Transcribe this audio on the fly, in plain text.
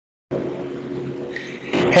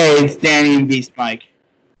Hey, it's Danny and Beast Mike.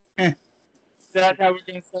 So that's how we're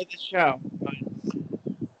gonna start the show.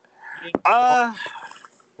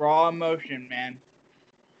 Raw emotion, man.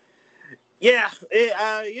 Yeah,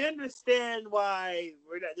 you understand why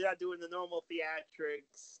they're not doing the normal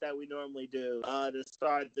theatrics that we normally do to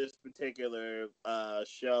start this particular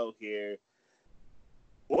show here.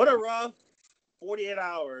 What a rough 48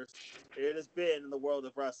 hours it has been in the world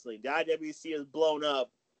of wrestling. The IWC has blown up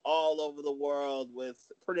all over the world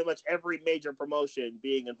with pretty much every major promotion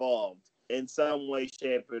being involved in some way,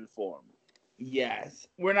 shape, and form. Yes,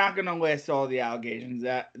 we're not gonna list all the allegations.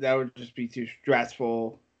 That would just be too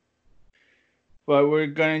stressful. But we're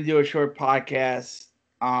gonna do a short podcast,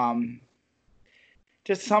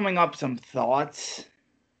 just summing up some thoughts.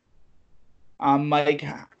 Mike,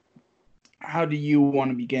 how do you want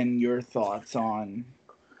to begin your thoughts on?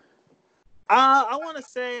 I want to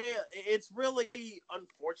say it's really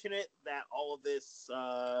unfortunate that all of this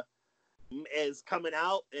is coming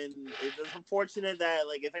out, and it's unfortunate that,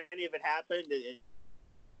 like, if any of it happened,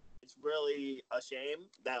 it's really a shame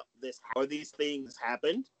that these things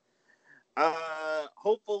happened.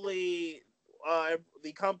 Hopefully,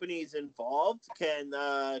 the companies involved can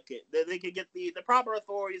get the proper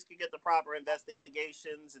authorities can get the proper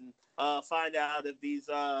investigations and find out if these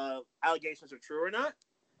allegations are true or not.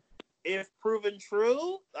 If proven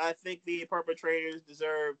true, I think the perpetrators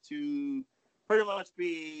deserve to pretty much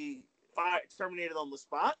be terminated on the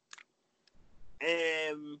spot,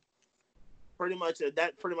 and pretty much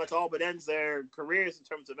all but ends their careers in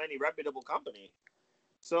terms of any reputable company.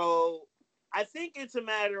 So I think it's a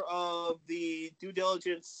matter of the due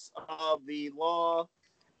diligence of the law,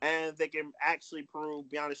 and they can actually prove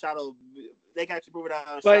beyond a shadow. They can actually prove it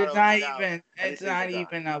out. But it's not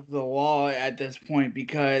even of the law at this point,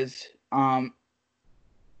 because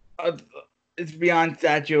it's beyond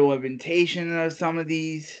statute of limitation of some of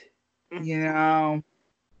these, you know,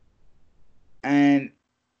 and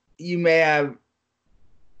you may have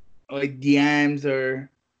like DMs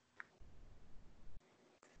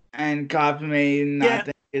and cops may not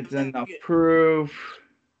think it's enough proof.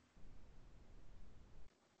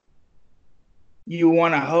 You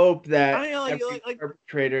want to hope that every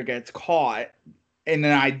perpetrator gets caught in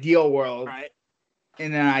an ideal world. Right.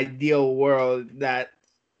 In an ideal world, that's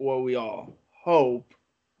what we all hope.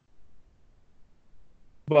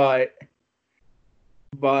 But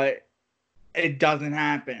it doesn't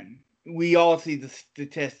happen. We all see the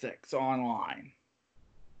statistics online.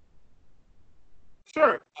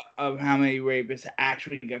 Sure. Of how many rapists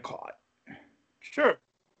actually get caught. Sure.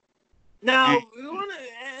 Now, we want to,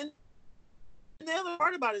 and the other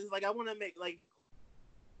part about it is, like, I want to make, like,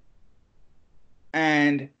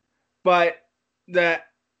 but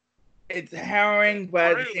it's harrowing,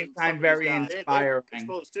 but at the same time very inspiring.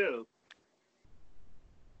 Exposed too.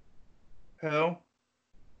 Who?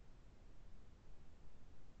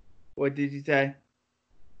 What did you say?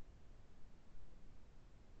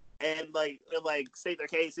 And like state their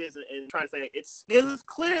cases and try to say it's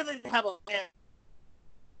clear that they have a plan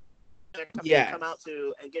to come out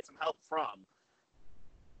to and get some help from.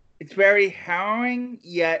 It's very harrowing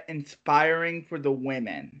yet inspiring for the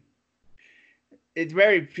women. It's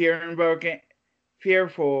very fearful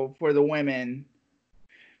for the women,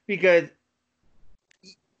 because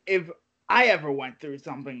if I ever went through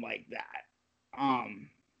something like that,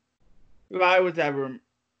 if I was ever,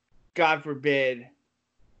 God forbid,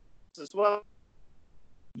 as well,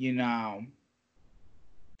 you know,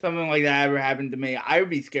 something like that ever happened to me, I would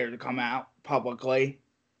be scared to come out publicly.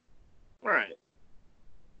 Right.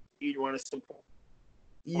 You'd want to support.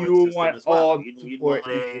 You want all support.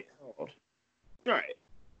 Right.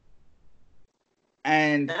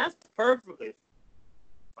 And that's perfectly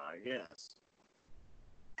fine, yes.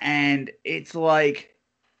 And it's like,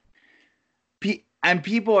 and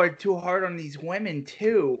people are too hard on these women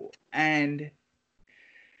too, and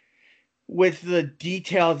with the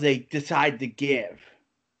details they decide to give.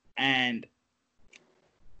 And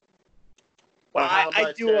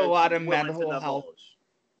I do a lot of mental health.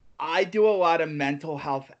 I do a lot of mental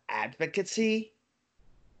health advocacy,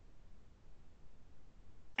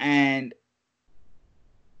 and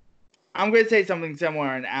I'm going to say something similar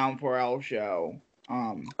on Alan Forel show.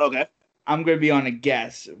 Okay. I'm going to be on a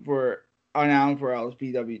guest on Alan Forel's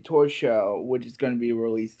PW Tour show, which is going to be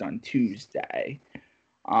released on Tuesday.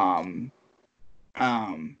 I'm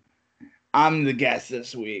the guest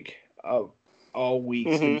this week of all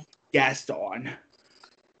weeks to guest on.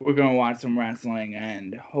 We're going to watch some wrestling,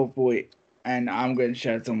 and hopefully, and I'm going to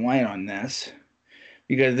shed some light on this,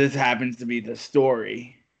 because this happens to be the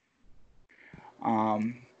story.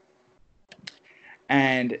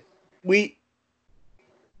 And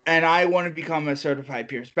I want to become a certified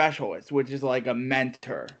peer specialist, which is like a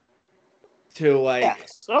mentor to like,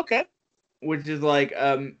 yes, okay, which is like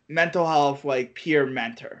a mental health like peer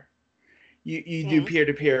mentor. You do peer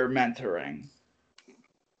to peer mentoring,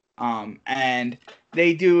 and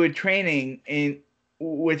they do a training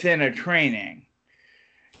within a training.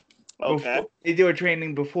 okay. They do a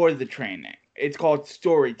training before the training. It's called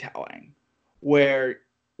storytelling, where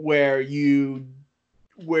you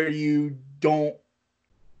don't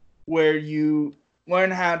where you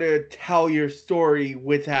learn how to tell your story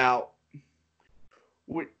without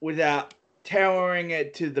tailoring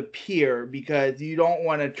it to the peer, because you don't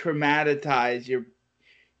want to traumatize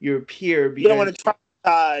your peer, You don't because want to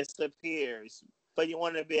traumatize the peers, but you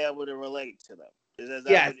want to be able to relate to them.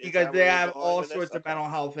 yes, because they where you're have going all with this? sorts of Okay. mental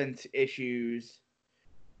health issues.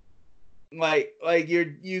 Like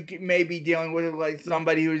you may be dealing with like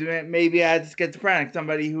somebody who's maybe has schizophrenic,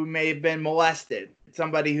 somebody who may have been molested,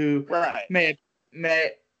 somebody who Right. may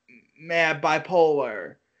have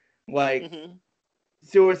bipolar, like Mm-hmm.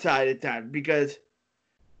 suicide attempt, because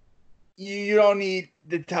you don't need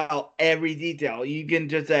to tell every detail. You can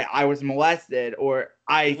just say I was molested, or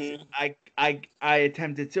Mm-hmm. I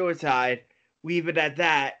attempted suicide, leave it at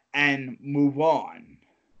that, and move on.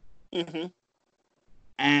 Mm-hmm.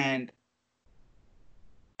 And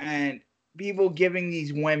people giving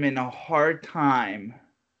these women a hard time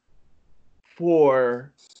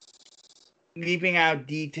for leaving out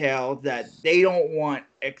details that they don't want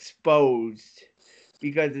exposed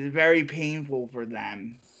because it's very painful for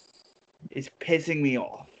them is pissing me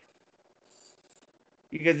off.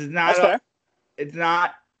 Because That's fair. it's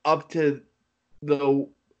not up to the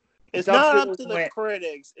It's up not to up to the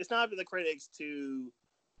critics. It's not up to the critics to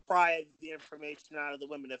pry the information out of the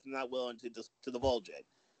women if they're not willing to divulge it.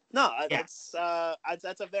 No, that's a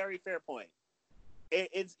very fair point.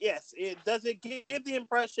 It's yes. It does it give the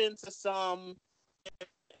impression to some.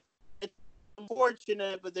 It's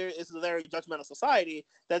unfortunate, but there is a very judgmental society.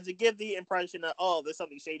 Does it give the impression that, oh, there's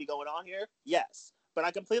something shady going on here? Yes, but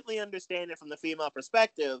I completely understand it from the female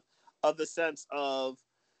perspective, of the sense of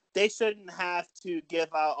they shouldn't have to give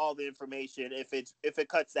out all the information if it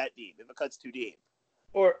cuts that deep, if it cuts too deep,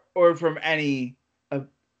 or from any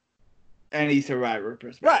survivor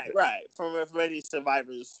perspective. right, from any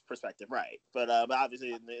survivor's perspective, right. But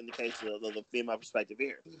obviously in the case of the female perspective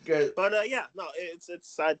here, but yeah, no, it's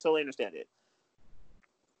I totally understand it.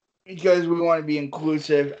 Because we want to be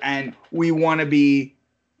inclusive, and we want to be,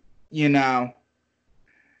 and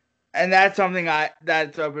that's something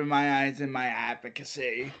that's opened my eyes in my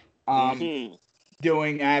advocacy. Mm-hmm.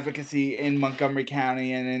 Doing advocacy in Montgomery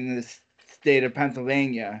County and in the state of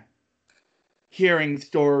Pennsylvania, hearing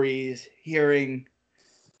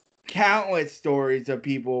countless stories of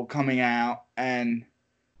people coming out, and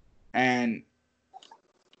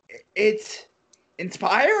it's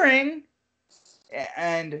inspiring,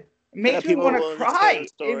 and it makes me want to cry.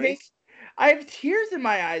 I have tears in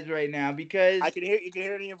my eyes right now because you can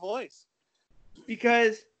hear it in your voice.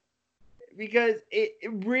 Because it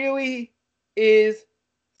really is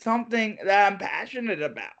something that I'm passionate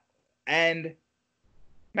about, and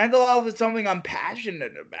mental health is something I'm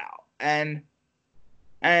passionate about, and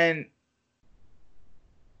I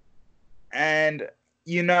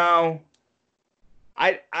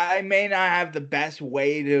may not have the best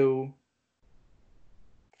way to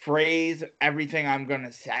phrase everything I'm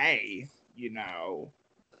gonna say,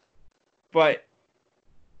 but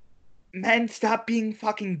men, stop being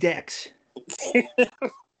fucking dicks.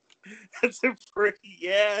 That's a pretty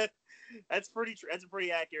That's a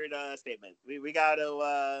pretty accurate statement. We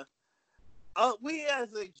gotta we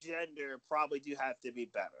as a gender probably do have to be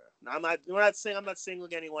better. I'm not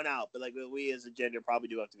singling anyone out, but like we as a gender probably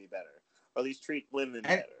do have to be better, or at least treat women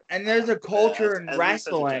better. And there's a culture in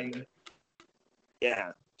wrestling.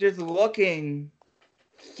 Yeah. Just looking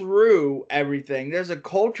through everything, there's a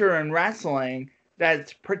culture in wrestling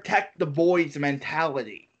that's protect the boys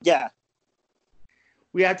mentality. Yeah.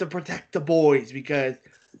 We have to protect the boys because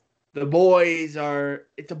the boys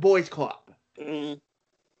it's a boys club. Mm-hmm.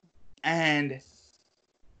 And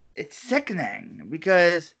it's sickening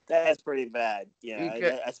because that's pretty bad.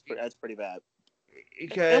 Yeah, that's pretty bad.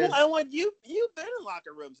 Because you've been in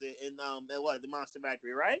locker rooms in the Monster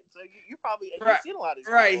Factory, right? So you probably you've seen a lot of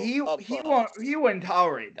these right. people. He wouldn't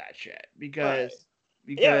tolerate that shit because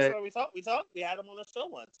yeah, that's what we thought. We had him on the show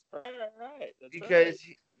once. Right. That's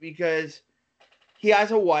because he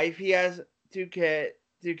has a wife. He has two kids.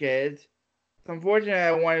 It's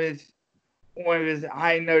unfortunate one of his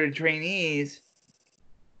high noted trainees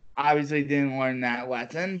obviously didn't learn that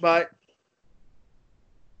lesson, but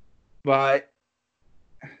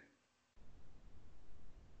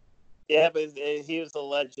Yeah, but he was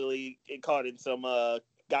allegedly caught in some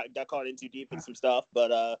got caught in too deep in some stuff.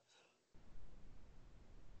 But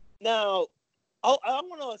now I don't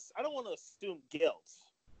want to assume guilt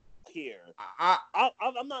here. I'm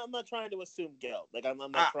not trying to assume guilt. Like I'm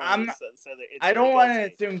not trying to say that it's. I don't want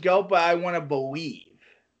to assume guilt, but I want to believe.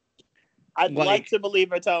 I'd like to believe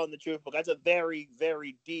her telling the truth, but that's a very,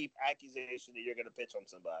 very deep accusation that you're going to pitch on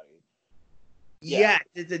somebody. Yeah,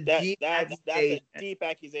 it's a deep accusation. That's a deep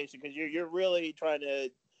accusation because you're really trying to.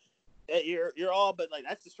 You're all but like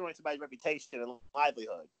that's destroying somebody's reputation and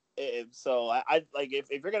livelihood. So I like if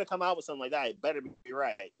you're gonna come out with something like that, it better be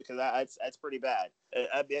right because that's pretty bad.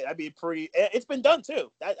 I'd be pretty. It's been done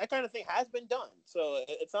too. That kind of thing has been done. So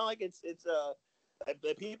it's not like it's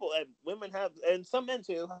people and women have and some men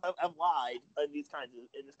too have lied in this kind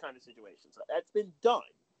of situation. So that's been done.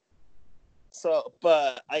 So,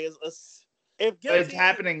 but I guess if guilty, it's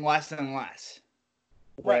happening less and less.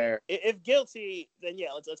 Right. If guilty, then yeah,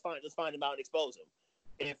 let's find him out and expose him.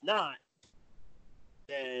 If not,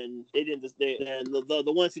 then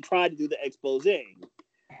the ones who tried to do the exposing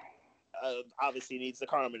obviously needs the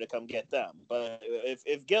karma to come get them. But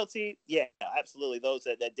if guilty, yeah, absolutely, those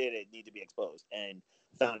that did it need to be exposed and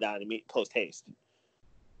found out post haste.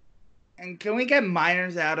 And can we get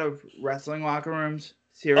minors out of wrestling locker rooms?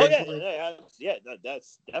 Seriously? Yeah,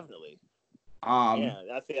 that's definitely.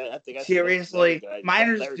 I think seriously,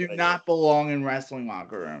 minors do not belong in wrestling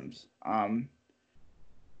locker rooms.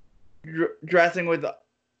 Dressing with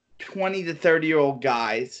 20 to 30-year-old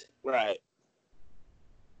guys, right?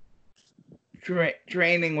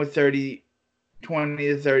 Training with 20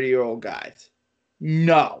 to 30-year-old guys.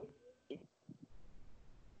 No.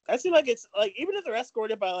 I seem like it's like even if they're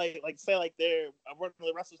escorted by like say like they're one of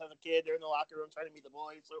the wrestlers as a kid, they're in the locker room trying to meet the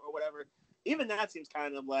boys or whatever. Even that seems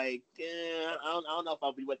kind of like I don't know if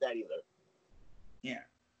I'll be with that either. Yeah,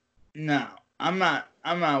 no, I'm not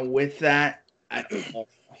with that at all.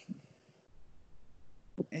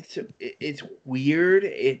 It's weird.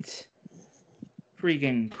 It's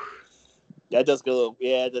freaking. That does go.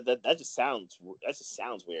 Yeah, that just sounds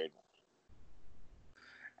weird.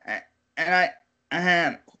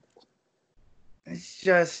 And it's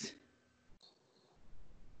just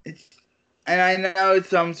and I know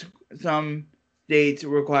some states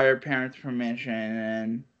require parents' permission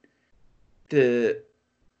and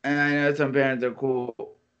I know some parents are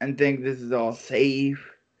cool and think this is all safe,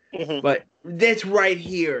 but this right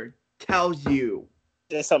here tells you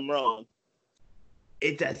there's something wrong.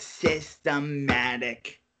 It's a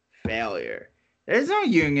systematic failure. There's no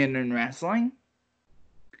union in wrestling.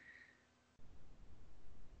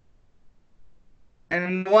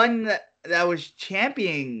 And one that was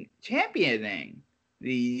championing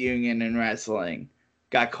the union in wrestling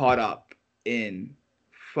got caught up in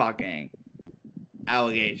fucking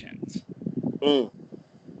allegations.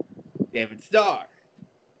 David Starr.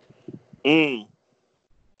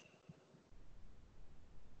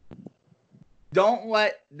 Don't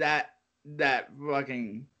let that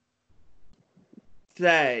fucking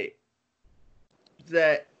say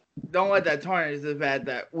that. Don't let that tarnish the fact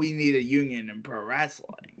that we need a union in pro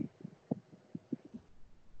wrestling.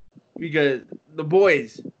 Because the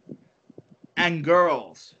boys and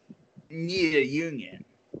girls need a union.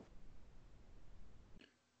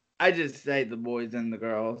 I just say the boys and the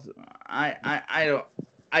girls. I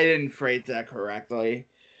didn't phrase that correctly.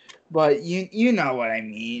 But you know what I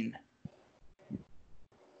mean.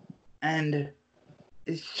 And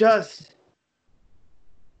it's just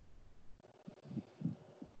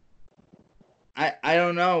I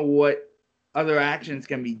don't know what other actions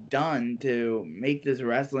can be done to make this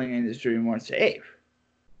wrestling industry more safe.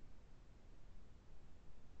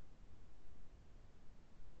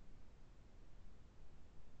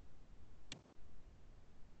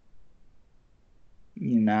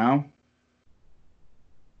 You know,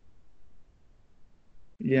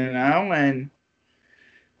 and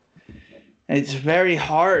it's very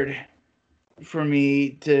hard for me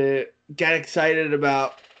to get excited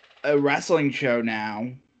about a wrestling show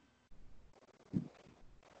now.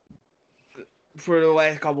 For the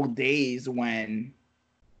last couple of days when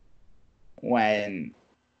I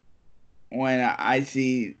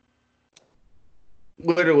see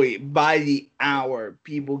literally by the hour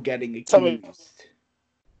people getting accused.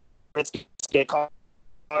 Get caught.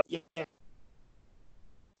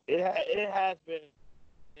 It has been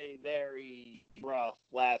a very rough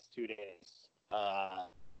last 2 days.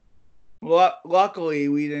 Luckily,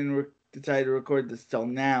 we didn't decide to record this till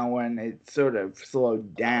now when it sort of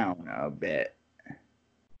slowed down a bit.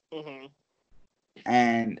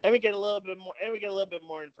 And we get a little bit more. And we get a little bit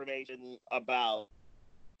more information about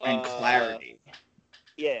and clarity.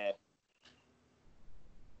 Yeah,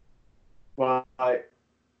 But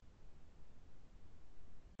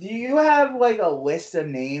do you have like a list of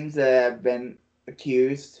names that have been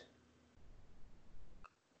accused?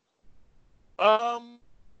 Um,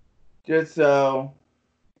 Just so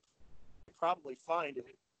probably find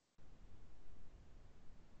it.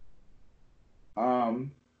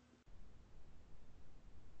 um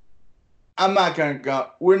I'm not gonna go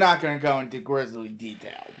we're not gonna go into grisly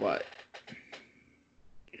detail, but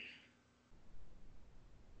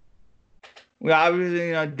we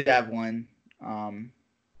obviously know Devlin. Um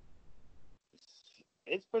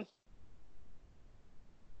It's been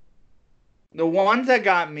the ones that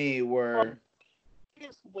got me were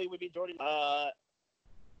basically would be Jordan. Oh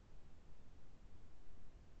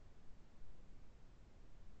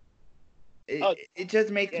it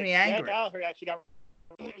just makes yeah, me Jack angry. Gallagher actually got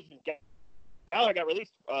Gallagher got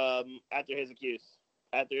released after his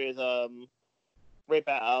rape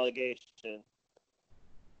allegation.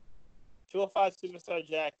 205 superstar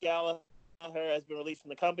Jack Gallagher has been released from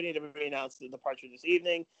the company to announced his departure this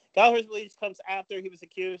evening. Gallagher's release comes after he was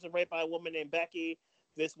accused of rape by a woman named Becky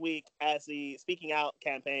this week as the Speaking Out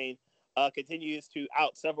campaign continues to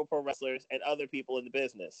out several pro wrestlers and other people in the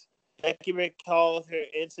business. Becky recalls her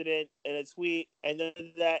incident in a tweet, and then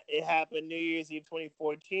that it happened New Year's Eve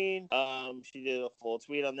 2014. She did a full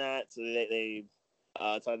tweet on that, so they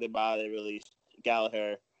talked about it. Released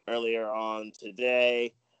Gallagher earlier on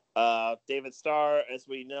today. David Starr, as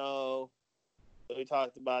we know, we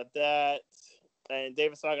talked about that. And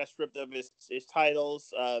David Starr got stripped of his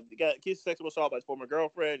titles. He got accused of sexual assault by his former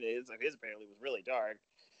girlfriend. His apparently was really dark.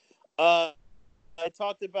 I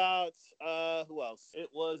talked about who else? It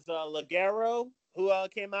was Ligero who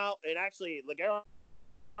came out, and actually Ligero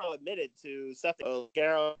admitted to stuff.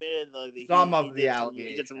 Ligero admitted Some of the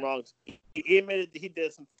he did some allegations. wrongs. He admitted he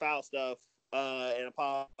did some foul stuff and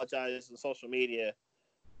apologized on social media.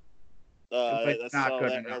 But I not saw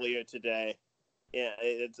good that enough. earlier today. Yeah,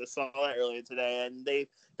 I saw that earlier today, and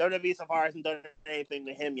WWE so far hasn't done anything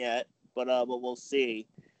to him yet, but we'll see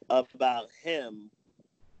about him.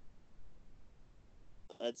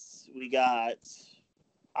 We got.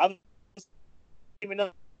 I was even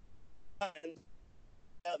know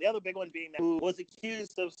the other big one being that who was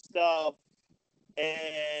accused of stuff,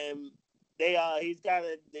 and he's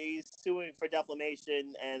suing for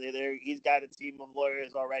defamation, and he's got a team of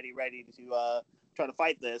lawyers already ready to try to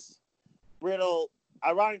fight this. Riddle,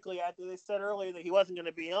 ironically, after they said earlier that he wasn't going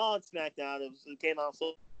to be on SmackDown, it came on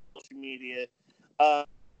social media.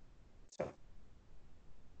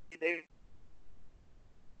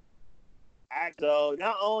 So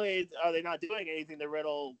not only are they not doing anything to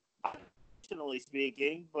Riddle, emotionally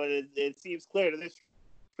speaking, but it seems clear to this.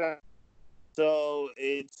 So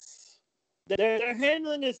they're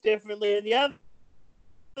handling this differently, and the other.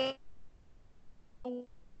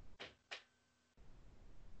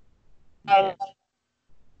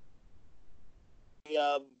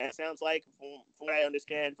 It sounds like, from what I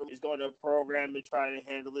understand, from he's going to a program to try to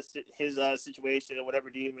handle his situation and whatever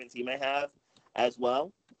demons he may have as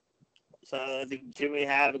well. So I think Jimmy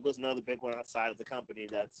Havoc was another big one outside of the company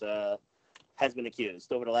that's has been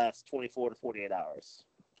accused over the last 24 to 48 hours.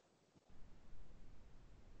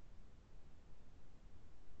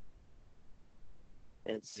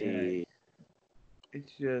 Let's see.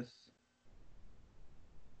 It's just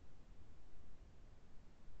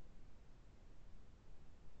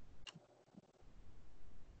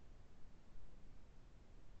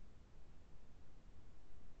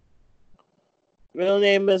Real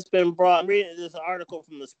name has been brought. I'm reading this article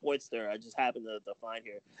from the Sportster. I just happened to find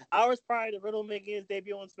here. Hours prior to Riddle making his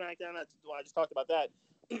debut on SmackDown, I just talked about that.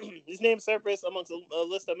 His name surfaced amongst a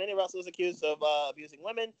list of many wrestlers accused of abusing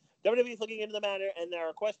women. WWE is looking into the matter, and there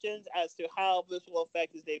are questions as to how this will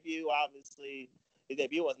affect his debut. Obviously, his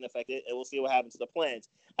debut wasn't affected, and we'll see what happens to the plans.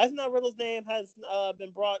 As now, Riddle's name has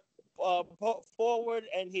been brought forward,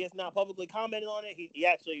 and he has not publicly commented on it. He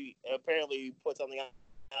actually apparently put something out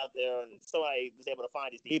there, and somebody was able to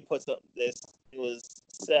find it. He puts up this. It was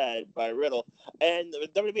said by Riddle, and the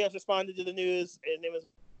WWE has responded to the news, and it was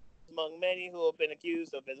among many who have been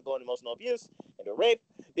accused of physical and emotional abuse and rape.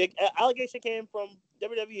 The allegation came from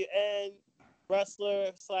WWN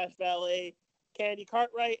wrestler / valet Candy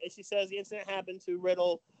Cartwright, and she says the incident happened to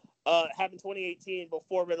Riddle, happened 2018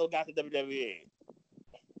 before Riddle got to WWE.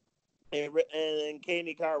 And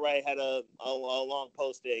Candy Cartwright had a long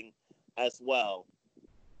posting as well.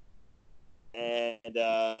 And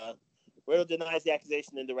Riddle denies the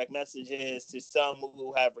accusation in direct messages to some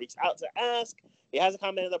who have reached out to ask. He hasn't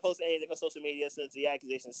commented or posted anything on social media since the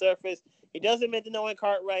accusation surfaced. He does admit to knowing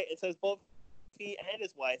Cartwright and says both he and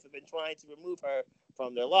his wife have been trying to remove her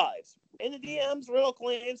from their lives. In the DMs, Riddle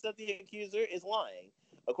claims that the accuser is lying.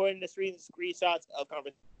 According to screenshots of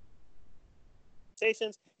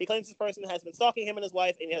conversations, he claims this person has been stalking him and his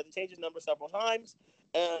wife, and he had to change his number several times,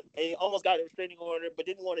 and he almost got a restraining order, but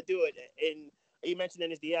didn't want to do it. And he mentioned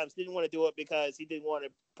in his DMs, didn't want to do it because he didn't want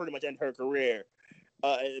to pretty much end her career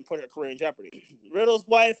and put her career in jeopardy. Riddle's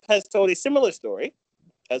wife has told a similar story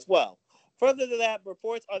as well. Further to that,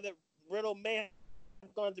 reports are that Riddle may have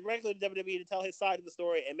gone directly to WWE to tell his side of the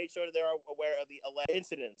story and make sure that they're aware of the alleged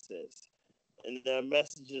incidences. And there are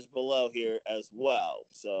messages below here as well.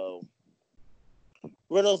 So,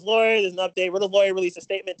 Riddle's lawyer, there's an update. Riddle's lawyer released a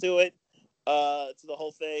statement to it, to the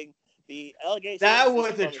whole thing. The allegations. That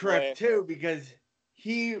was a trip too, because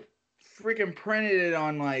he freaking printed it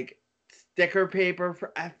on like sticker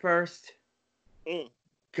paper at first.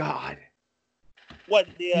 God. What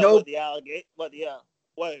Riddle's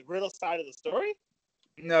side of the story?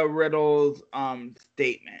 No, Riddle's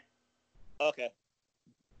statement. Okay.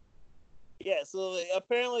 Yeah, so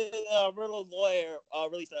apparently Riddle's lawyer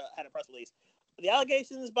had a press release. The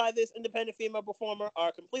allegations by this independent female performer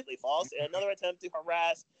are completely false, and another attempt to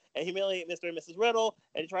harass and humiliate Mr. and Mrs. Riddle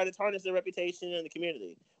and try to tarnish their reputation in the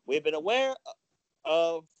community. We've been aware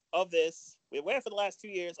of this. We're aware for the last 2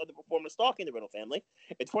 years of the performer stalking the Riddle family.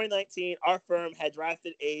 In 2019, our firm had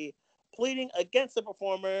drafted a pleading against the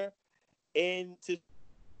performer to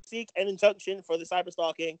seek an injunction for the cyber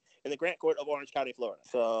stalking in the Grant Court of Orange County, Florida.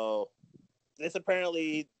 So this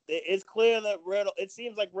apparently, it's clear that Riddle, it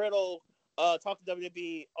seems like Riddle talked to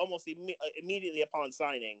WWE almost immediately upon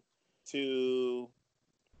signing to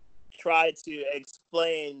try to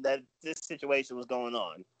explain that this situation was going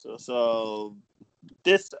on. So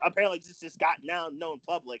this apparently just got now known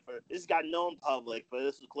public. But this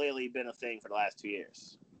has clearly been a thing for the last 2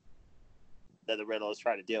 years that the Riddle is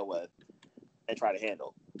trying to deal with and try to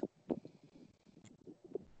handle.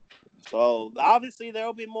 So obviously there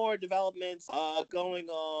will be more developments going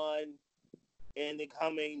on in the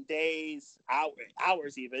coming days,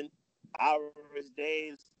 hours,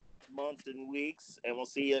 days, months, and weeks, and we'll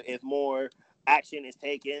see if more action is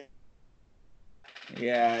taken.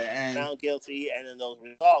 Yeah, and found guilty, and then those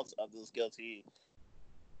results of those guilty.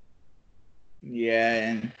 Yeah,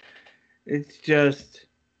 and it's just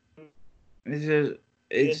a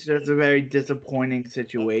very disappointing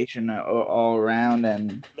situation all around.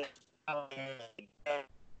 And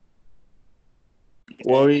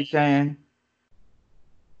what were you saying?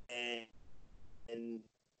 And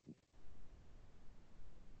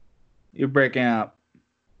you're breaking up.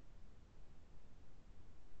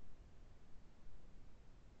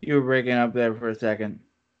 You were breaking up there for a second.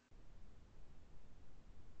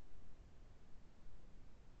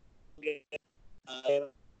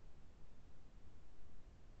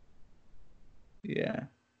 Yeah.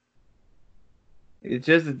 It's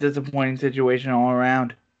just a disappointing situation all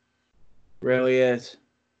around. Really is.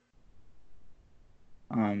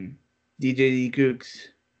 DJ D Kooks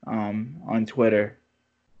on Twitter.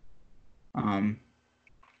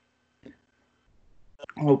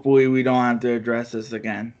 Hopefully we don't have to address this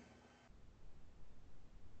again.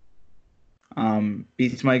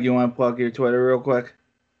 Beast Mike, you want to plug your Twitter real quick?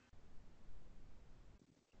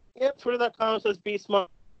 Yep, Twitter.com says Beast Mike.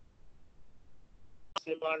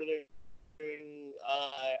 Monitoring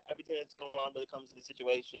everything that's going on when it comes to the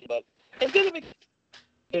situation, but it's gonna be.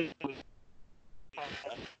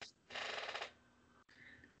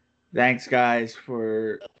 Thanks, guys,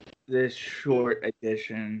 for this short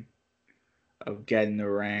edition of Get in the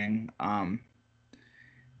Ring.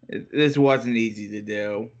 This wasn't easy to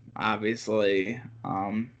do, obviously.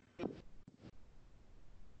 And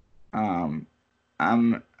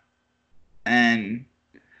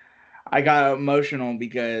I got emotional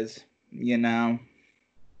because,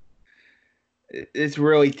 this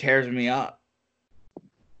really tears me up.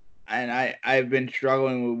 And I've been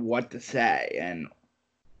struggling with what to say. And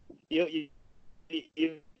you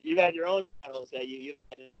had your own battles that you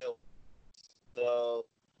had to do. So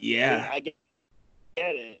yeah, I get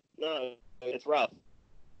it. No, it's rough.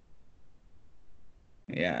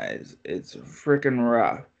 Yeah, it's freaking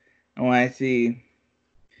rough. And when I see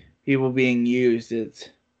people being used, it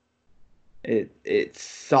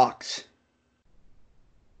sucks.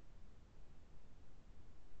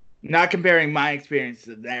 Not comparing my experience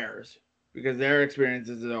to theirs, because their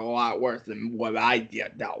experiences are a lot worse than what I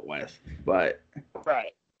dealt with. But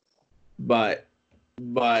right. But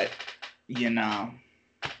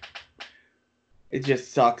it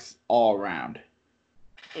just sucks all around.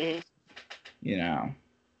 Mm-hmm.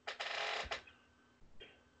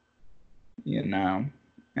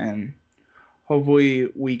 And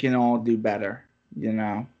hopefully we can all do better. you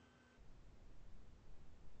know.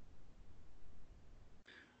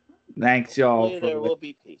 Thanks y'all Hopefully for there will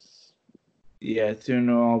be peace. yeah, soon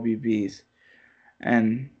it'll all be peace.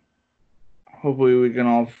 And hopefully we can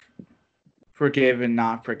all forgive and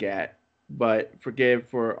not forget, but forgive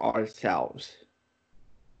for ourselves.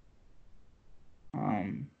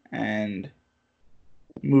 And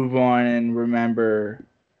move on and remember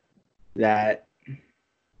that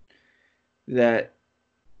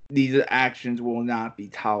these actions will not be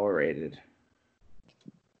tolerated.